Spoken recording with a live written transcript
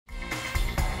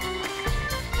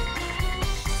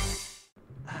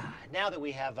now that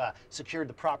we have secured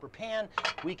the proper pan,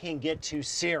 we can get to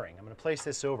searing. I'm going to place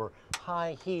this over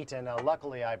high heat, and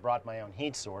luckily I brought my own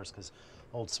heat source because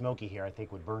old Smokey here I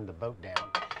think would burn the boat down.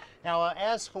 Now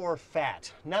as for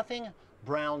fat, nothing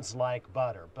browns like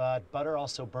butter, but butter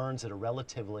also burns at a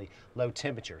relatively low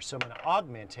temperature. So I'm going to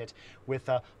augment it with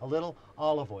a little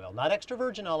olive oil. Not extra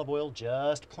virgin olive oil,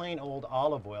 just plain old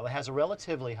olive oil. It has a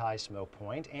relatively high smoke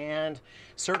point and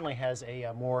certainly has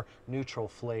a more neutral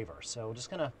flavor. So I'm just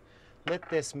going to let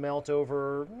this melt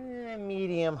over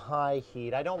medium-high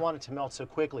heat. I don't want it to melt so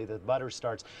quickly that the butter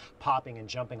starts popping and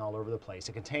jumping all over the place.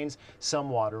 It contains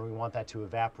some water. We want that to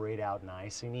evaporate out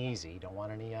nice and easy. Don't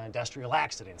want any industrial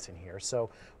accidents in here. So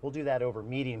we'll do that over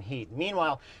medium heat.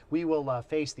 Meanwhile, we will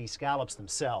face the scallops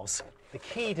themselves. The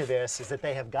key to this is that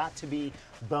they have got to be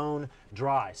bone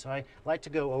dry. So I like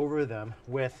to go over them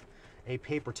with a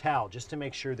paper towel just to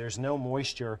make sure there's no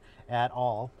moisture at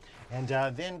all, and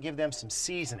then give them some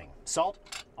seasoning. Salt,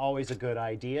 always a good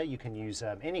idea. You can use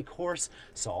any coarse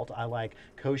salt. I like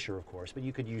kosher, of course, but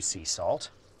you could use sea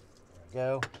salt. There we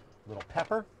go. A little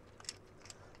pepper.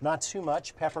 Not too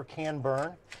much. Pepper can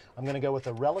burn. I'm going to go with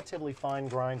a relatively fine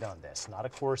grind on this, not a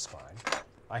coarse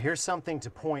grind. Here's something to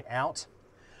point out.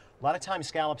 A lot of times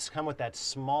scallops come with that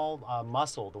small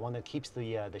muscle, the one that keeps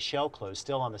the shell closed,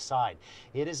 still on the side.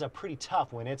 It is pretty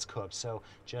tough when it's cooked, so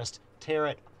just tear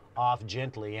it off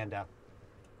gently and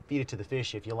feed it to the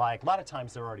fish if you like. A lot of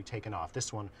times they're already taken off.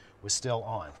 This one was still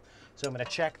on. So I'm going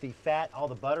to check the fat. All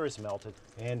the butter is melted,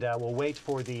 and we'll wait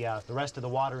for the rest of the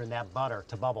water in that butter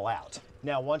to bubble out.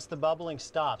 Now, once the bubbling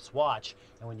stops, watch,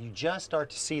 and when you just start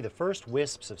to see the first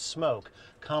wisps of smoke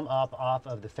come up off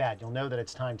of the fat, you'll know that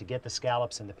it's time to get the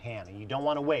scallops in the pan. And you don't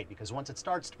want to wait, because once it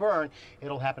starts to burn,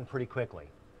 it'll happen pretty quickly.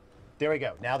 There we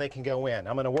go. Now they can go in.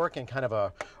 I'm going to work in kind of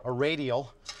a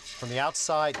radial from the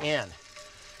outside in.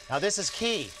 Now this is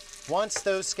key. Once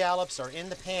those scallops are in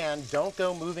the pan, don't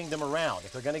go moving them around.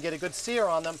 If they're going to get a good sear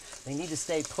on them, they need to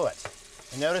stay put.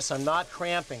 And notice I'm not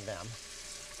cramping them.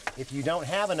 If you don't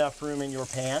have enough room in your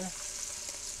pan,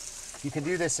 you can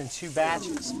do this in 2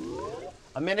 batches.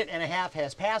 A minute and a half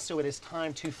has passed, so it is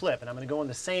time to flip. And I'm going to go in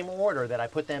the same order that I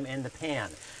put them in the pan.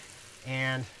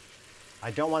 And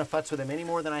I don't want to futz with them any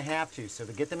more than I have to, so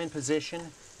to get them in position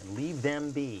and leave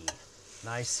them be.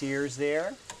 Nice sears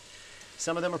there.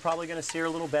 Some of them are probably going to sear a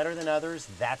little better than others.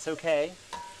 That's okay,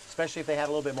 especially if they had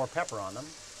a little bit more pepper on them.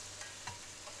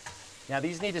 Now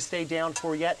these need to stay down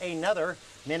for yet another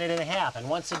minute and a half. And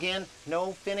once again,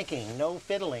 no finicking, no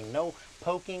fiddling, no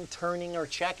poking, turning, or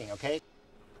checking, okay?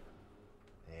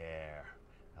 There.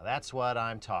 Now that's what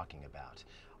I'm talking about.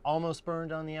 Almost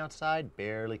burned on the outside,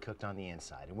 barely cooked on the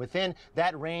inside. And within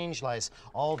that range lies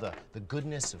all the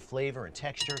goodness of flavor and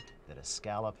texture that a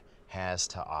scallop has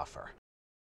to offer.